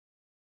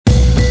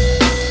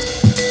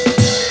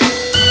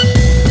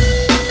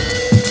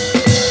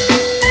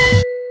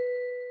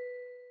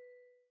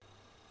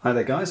Hi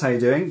there guys, how you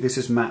doing? This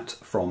is Matt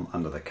from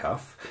Under the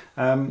Cuff.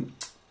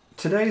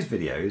 Today's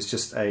video is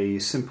just a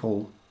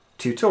simple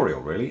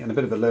tutorial really, and a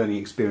bit of a learning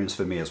experience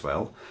for me as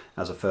well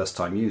as a first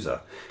time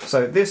user.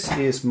 So this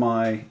is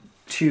my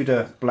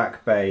Tudor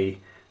Black Bay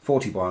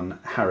 41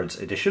 Harrods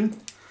edition,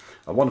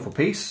 a wonderful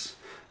piece,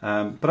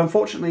 but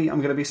unfortunately I'm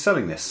going to be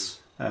selling this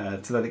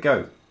to let it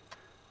go.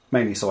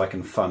 Mainly so I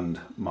can fund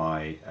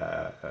my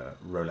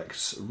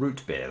Rolex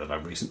root beer that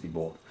I've recently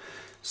bought.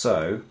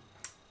 So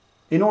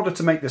in order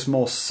to make this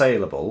more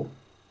saleable,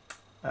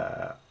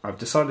 I've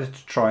decided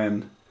to try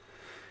and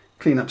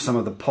clean up some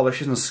of the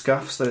polishes and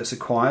scuffs that it's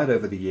acquired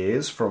over the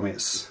years from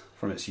its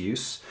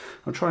use.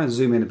 I'll try and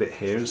zoom in a bit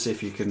here and see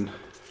if you can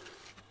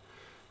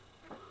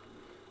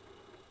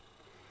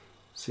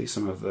see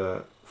some of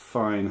the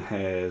fine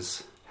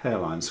hairs,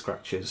 hairline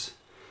scratches,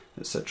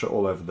 etc.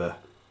 all over the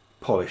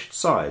polished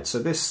sides. So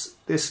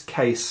this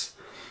case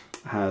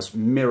has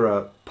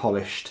mirror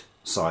polished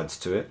sides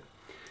to it.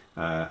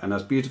 And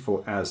as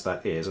beautiful as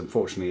that is,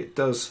 unfortunately it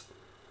does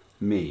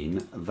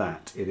mean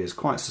that it is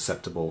quite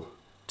susceptible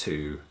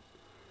to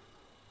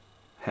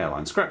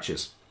hairline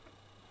scratches.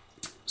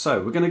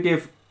 So we're going to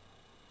give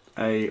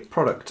a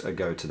product a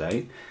go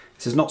today.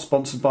 This is not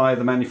sponsored by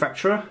the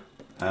manufacturer,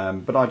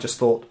 but I just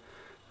thought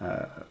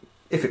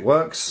if it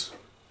works,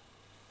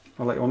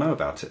 I'll let you all know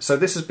about it. So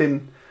this has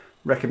been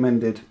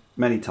recommended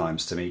many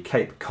times to me,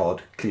 Cape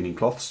Cod cleaning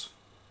cloths.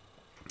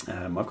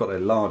 I've got a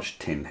large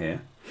tin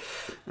here,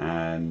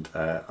 and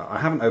I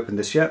haven't opened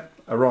this yet.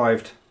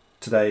 Arrived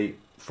today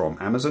from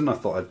Amazon. I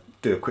thought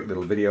I'd do a quick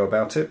little video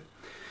about it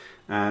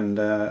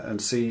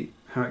and see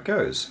how it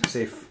goes,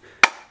 see if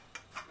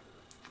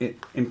it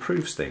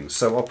improves things.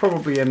 So I'll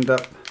probably end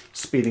up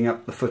speeding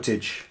up the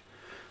footage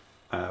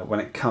when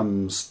it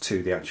comes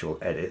to the actual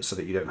edit, so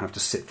that you don't have to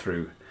sit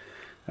through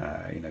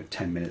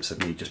 10 minutes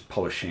of me just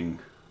polishing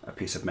a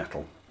piece of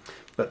metal.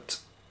 But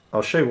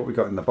I'll show you what we've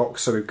got in the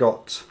box. So we've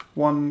got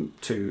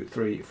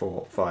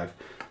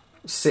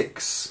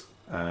 6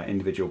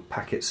 individual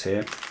packets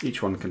here,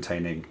 each one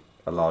containing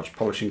a large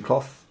polishing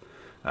cloth,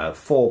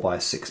 4 by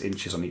 6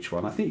 inches on each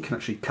one. I think you can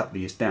actually cut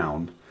these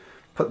down,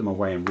 put them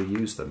away and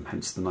reuse them,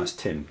 hence the nice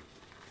tin.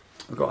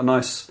 We've got a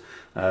nice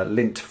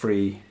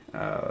lint-free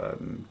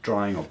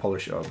drying or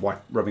polish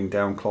or rubbing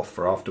down cloth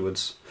for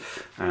afterwards,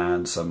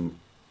 and some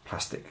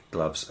plastic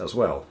gloves as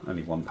well,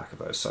 only 1 pack of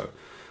those. So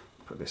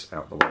put this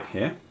out the way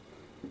here,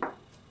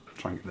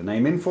 try and get the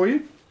name in for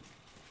you.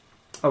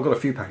 I've got a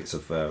few packets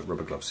of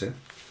rubber gloves here.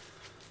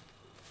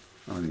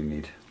 I only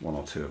need 1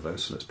 or 2 of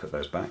those, so let's put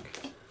those back.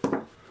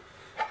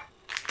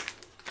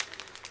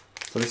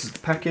 So this is the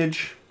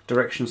package,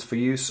 directions for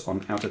use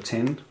on outer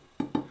tin,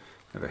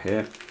 over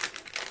here.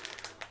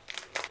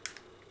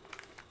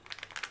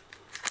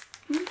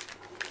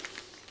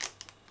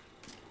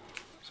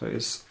 So you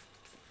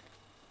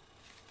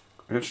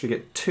actually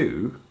get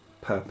 2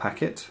 per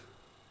packet.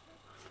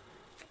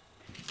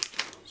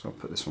 So I'll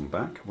put this one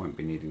back, I won't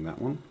be needing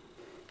that one.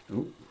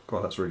 Oh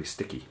god, that's really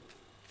sticky.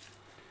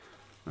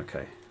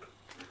 Okay,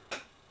 I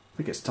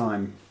think it's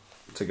time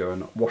to go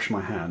and wash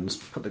my hands,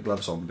 put the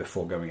gloves on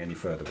before going any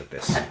further with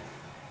this.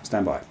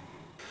 Stand by.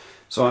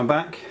 So I'm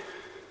back,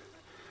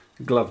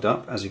 gloved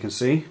up as you can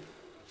see.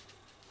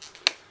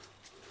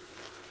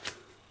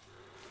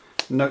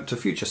 Note to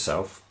future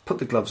self, put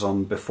the gloves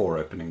on before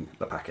opening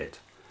the packet,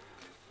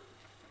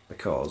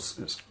 because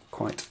it's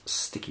quite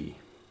sticky.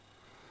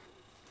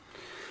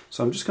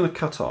 So I'm just going to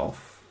cut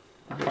off,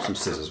 I've got some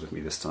scissors with me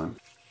this time.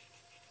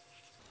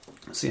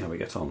 Let's see how we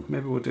get on.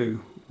 Maybe we'll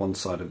do one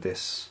side of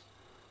this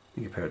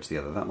and compare it to the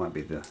other. That might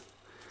be the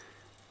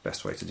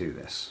best way to do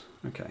this.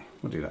 Okay,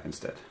 we'll do that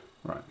instead.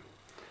 Right.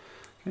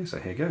 Okay, so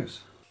here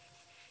goes.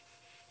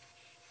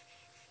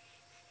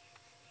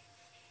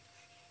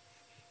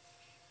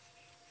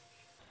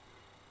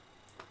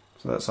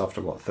 So that's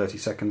after what, 30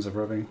 seconds of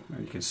rubbing,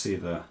 and you can see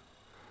the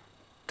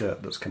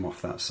dirt that's come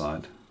off that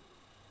side.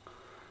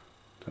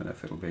 Don't know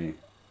if it'll be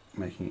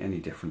making any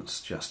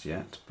difference just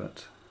yet,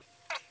 but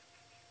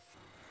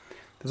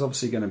there's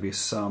obviously going to be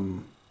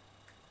some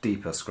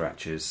deeper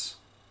scratches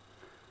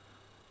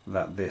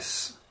that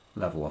this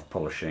level of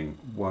polishing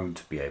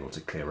won't be able to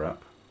clear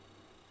up,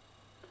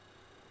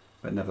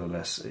 but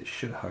nevertheless it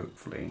should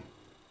hopefully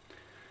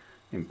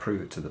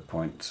improve it to the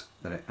point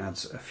that it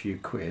adds a few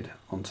quid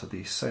onto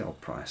the sale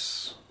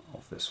price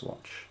of this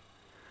watch.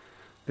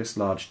 This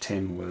large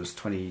tin was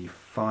 £25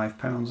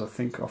 I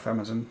think off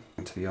Amazon,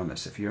 and to be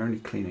honest, if you're only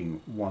cleaning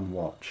 1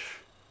 watch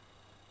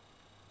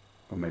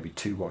or maybe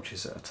 2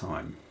 watches at a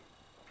time,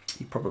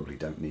 you probably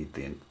don't need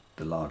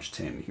the large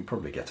tin. You can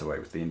probably get away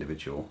with the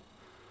individual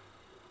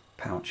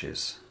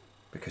pouches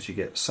because you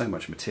get so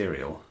much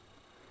material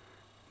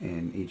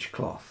in each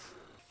cloth.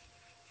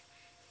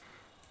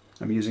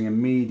 I'm using a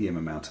medium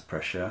amount of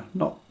pressure,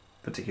 not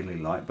particularly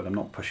light, but I'm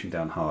not pushing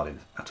down hard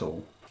at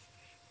all.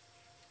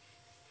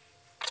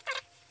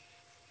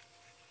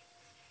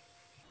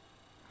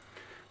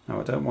 Now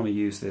I don't want to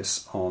use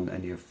this on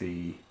any of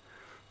the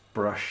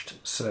brushed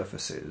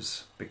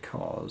surfaces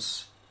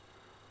because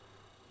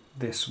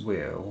this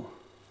will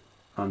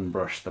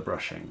unbrush the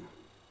brushing.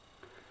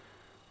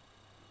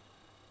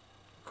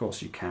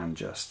 course you can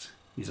just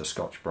use a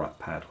Scotch-Brite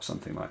pad or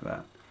something like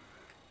that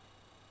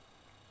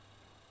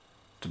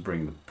to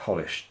bring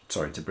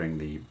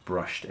the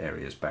brushed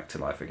areas back to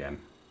life again.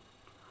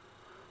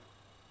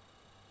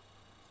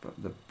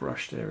 But the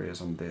brushed areas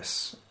on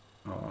this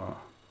are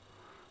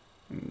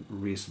in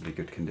reasonably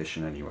good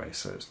condition anyway,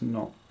 so it's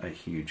not a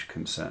huge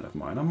concern of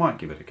mine. I might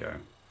give it a go.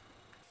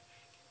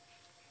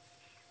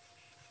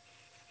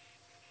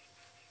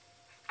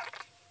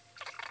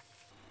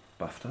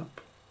 Buffed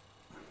up,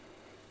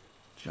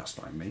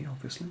 just like me,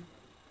 obviously.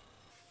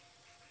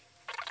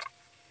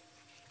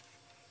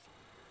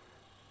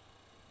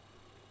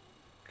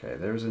 Okay,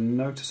 there is a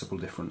noticeable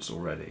difference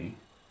already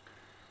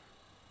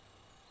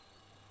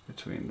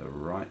between the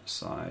right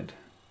side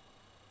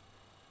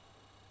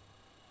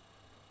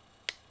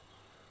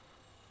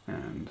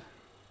and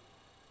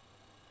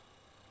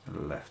the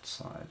left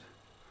side.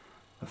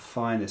 The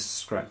finest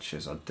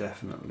scratches are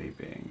definitely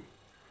being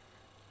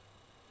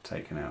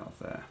taken out of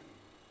there.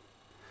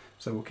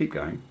 So we'll keep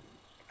going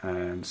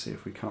and see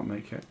if we can't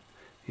make it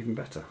even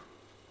better.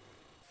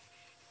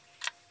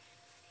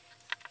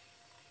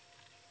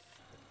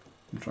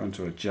 I'm trying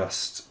to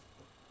adjust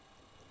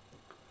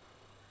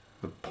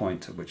the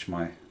point at which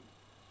my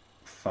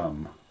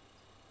thumb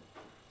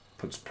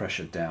puts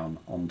pressure down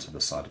onto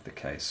the side of the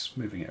case,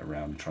 moving it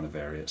around and trying to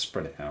vary it,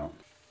 spread it out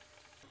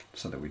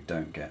so that we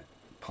don't get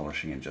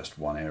polishing in just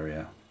one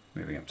area,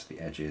 moving up to the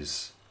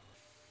edges.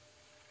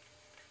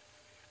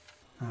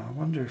 Now, I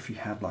wonder if you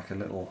had like a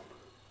little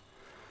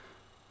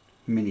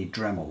mini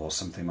Dremel or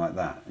something like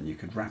that, and you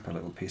could wrap a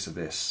little piece of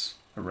this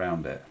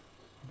around it.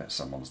 I bet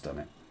someone's done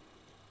it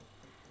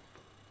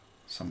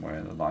somewhere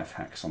in the life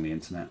hacks on the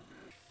internet.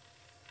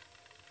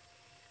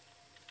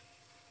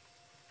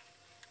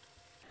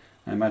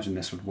 I imagine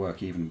this would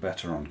work even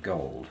better on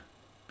gold,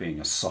 being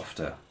a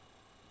softer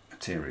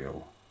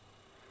material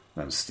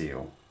than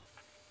steel.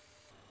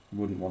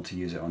 Wouldn't want to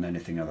use it on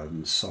anything other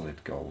than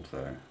solid gold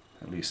though,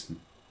 at least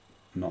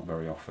not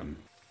very often,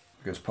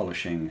 because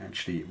polishing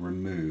actually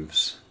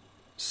removes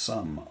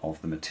some of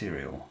the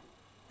material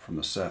from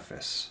the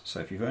surface.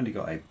 So if you've only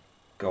got a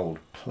gold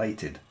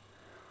plated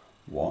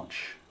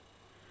watch,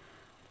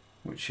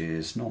 which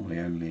is normally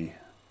only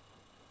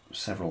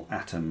several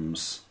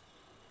atoms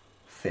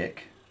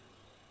thick,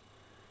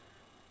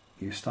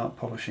 you start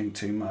polishing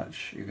too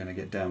much, you're going to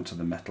get down to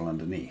the metal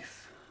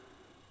underneath.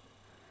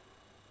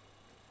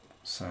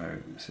 So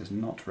this is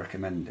not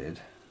recommended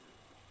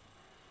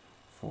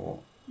for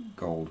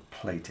gold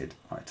plated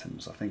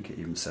items. I think it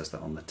even says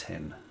that on the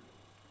tin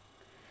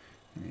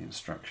in the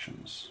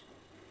instructions.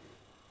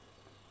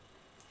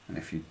 And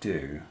if you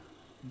do,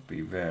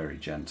 be very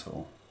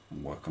gentle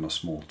and work on a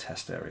small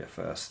test area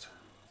first.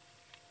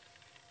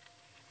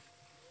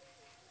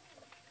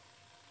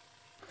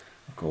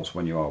 Of course,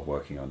 when you are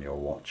working on your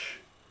watch,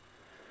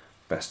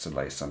 best to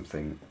lay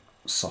something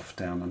soft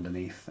down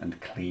underneath and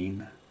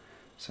clean,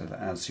 so that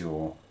as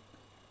you're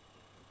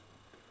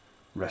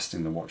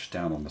resting the watch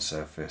down on the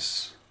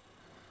surface,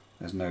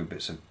 there's no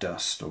bits of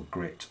dust or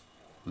grit,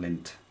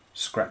 lint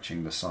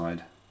scratching the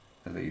side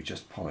that you've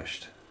just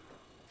polished.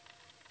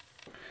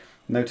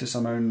 Notice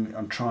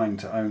I'm trying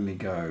to only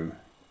go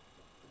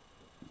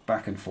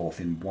back and forth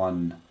in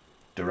one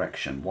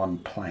direction, one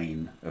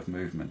plane of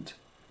movement,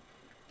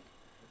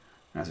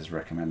 as is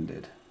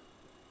recommended,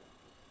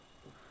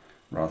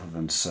 rather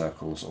than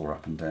circles or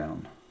up and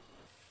down.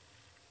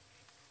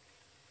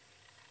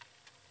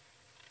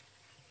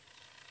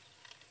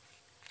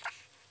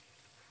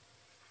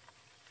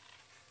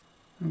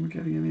 Are we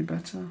getting any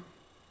better?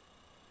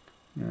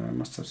 Yeah, I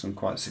must have some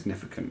quite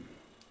significant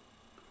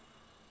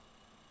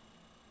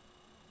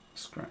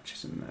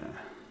scratches in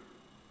there.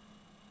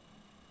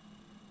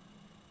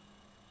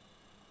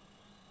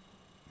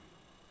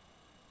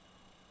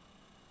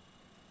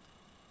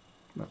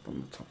 Up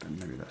on the top end,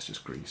 maybe that's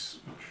just grease,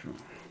 not sure.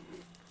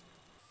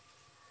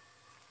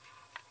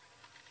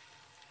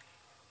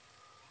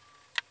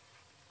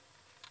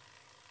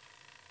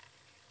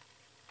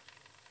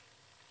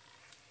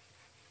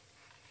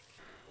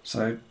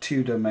 So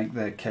Tudor make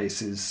their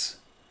cases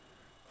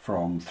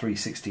from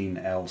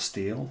 316L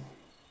steel,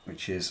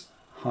 which is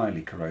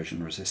highly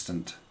corrosion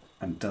resistant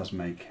and does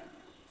make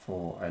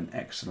for an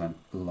excellent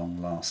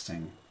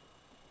long-lasting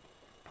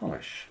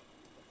polish,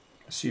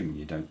 assuming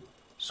you don't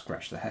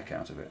scratch the heck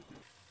out of it.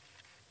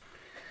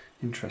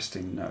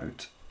 Interesting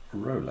note,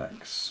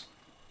 Rolex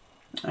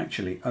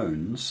actually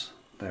owns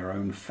their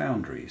own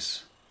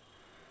foundries,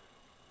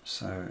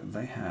 so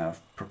they have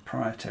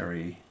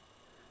proprietary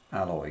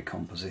alloy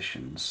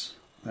compositions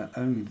that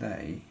only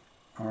they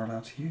are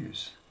allowed to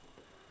use.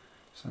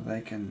 So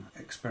they can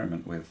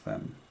experiment with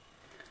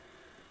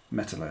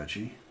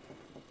metallurgy,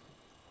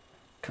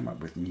 come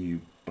up with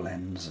new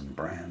blends and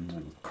brands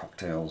and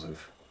cocktails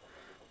of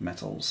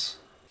metals.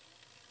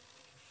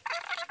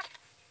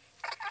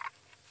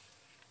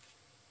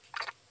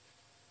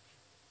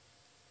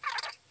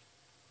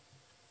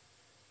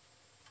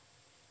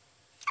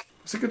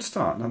 It's a good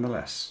start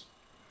nonetheless.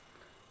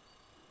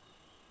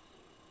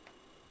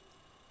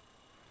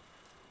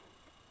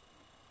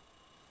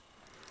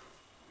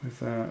 We're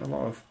With a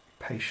lot of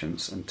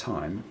patience and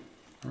time,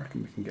 I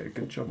reckon we can get a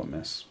good job on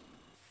this.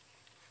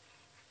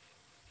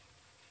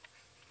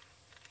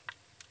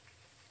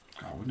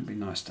 Oh, wouldn't it be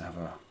nice to have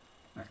a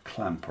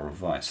clamp or a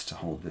vice to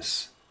hold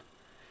this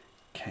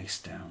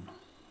case down?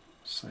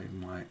 Save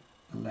my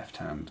left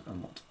hand a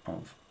lot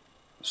of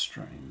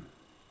strain.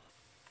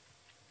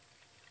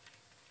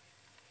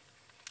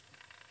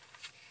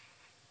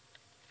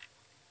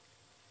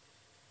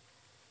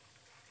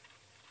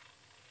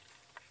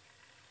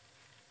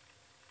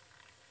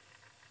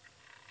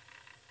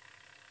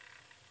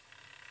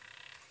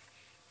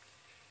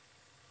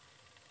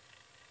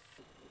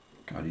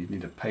 God, you'd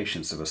need the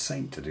patience of a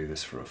saint to do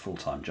this for a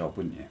full-time job,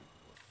 wouldn't you?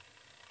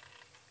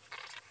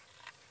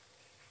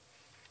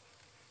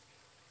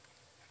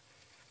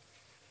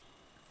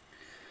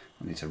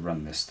 I need to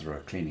run this through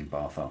a cleaning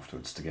bath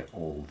afterwards to get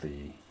all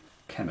the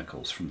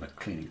chemicals from the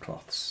cleaning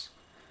cloths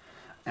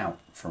out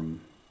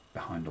from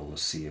behind all the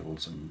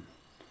seals and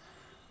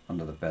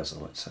under the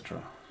bezel,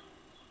 etc.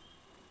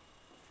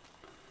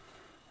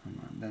 And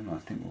then I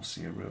think we'll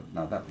see a real...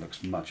 Now that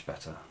looks much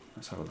better.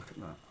 Let's have a look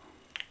at that.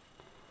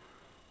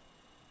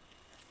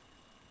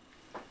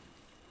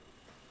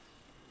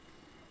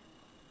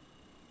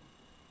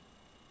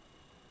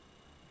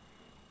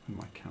 And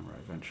my camera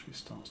eventually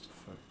starts to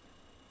focus.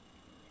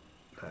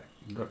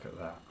 Look at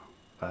that.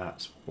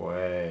 That's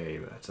way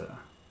better.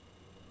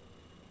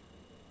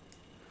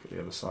 Look at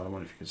the other side. I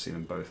wonder if you can see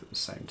them both at the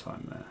same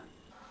time there.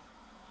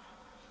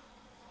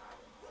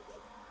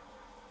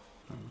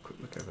 Have a quick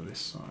look over this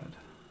side.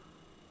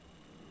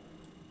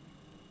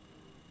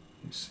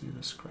 You see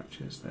the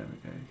scratches? There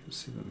we go. You can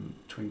see them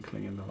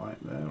twinkling in the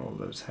light there. All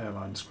those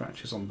hairline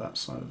scratches on that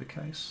side of the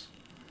case.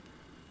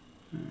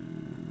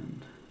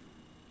 And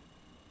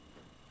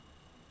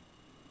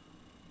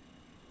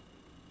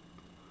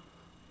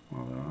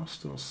well, there are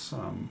still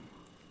some.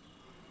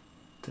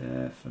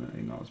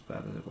 Definitely not as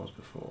bad as it was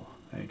before.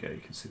 There you go,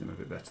 you can see them a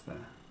bit better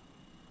there.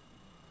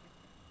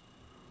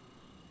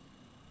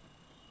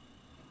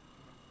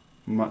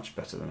 Much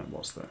better than it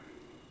was though.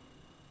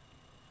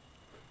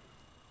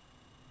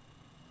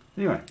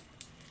 Anyway,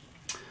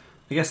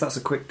 I guess that's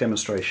a quick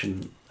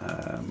demonstration.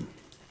 I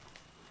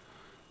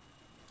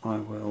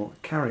will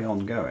carry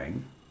on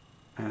going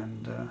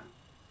and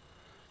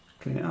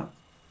clean it up.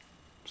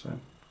 So,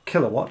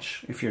 killer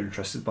watch if you're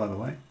interested, by the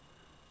way.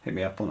 Hit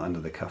me up on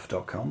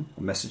underthecuff.com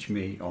or message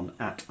me on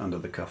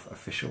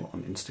 @underthecuffofficial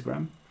on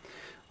Instagram,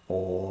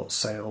 or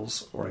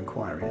sales or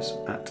inquiries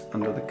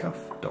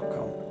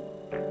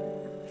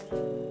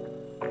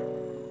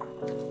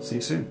 @underthecuff.com. See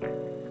you soon.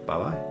 Bye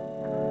bye.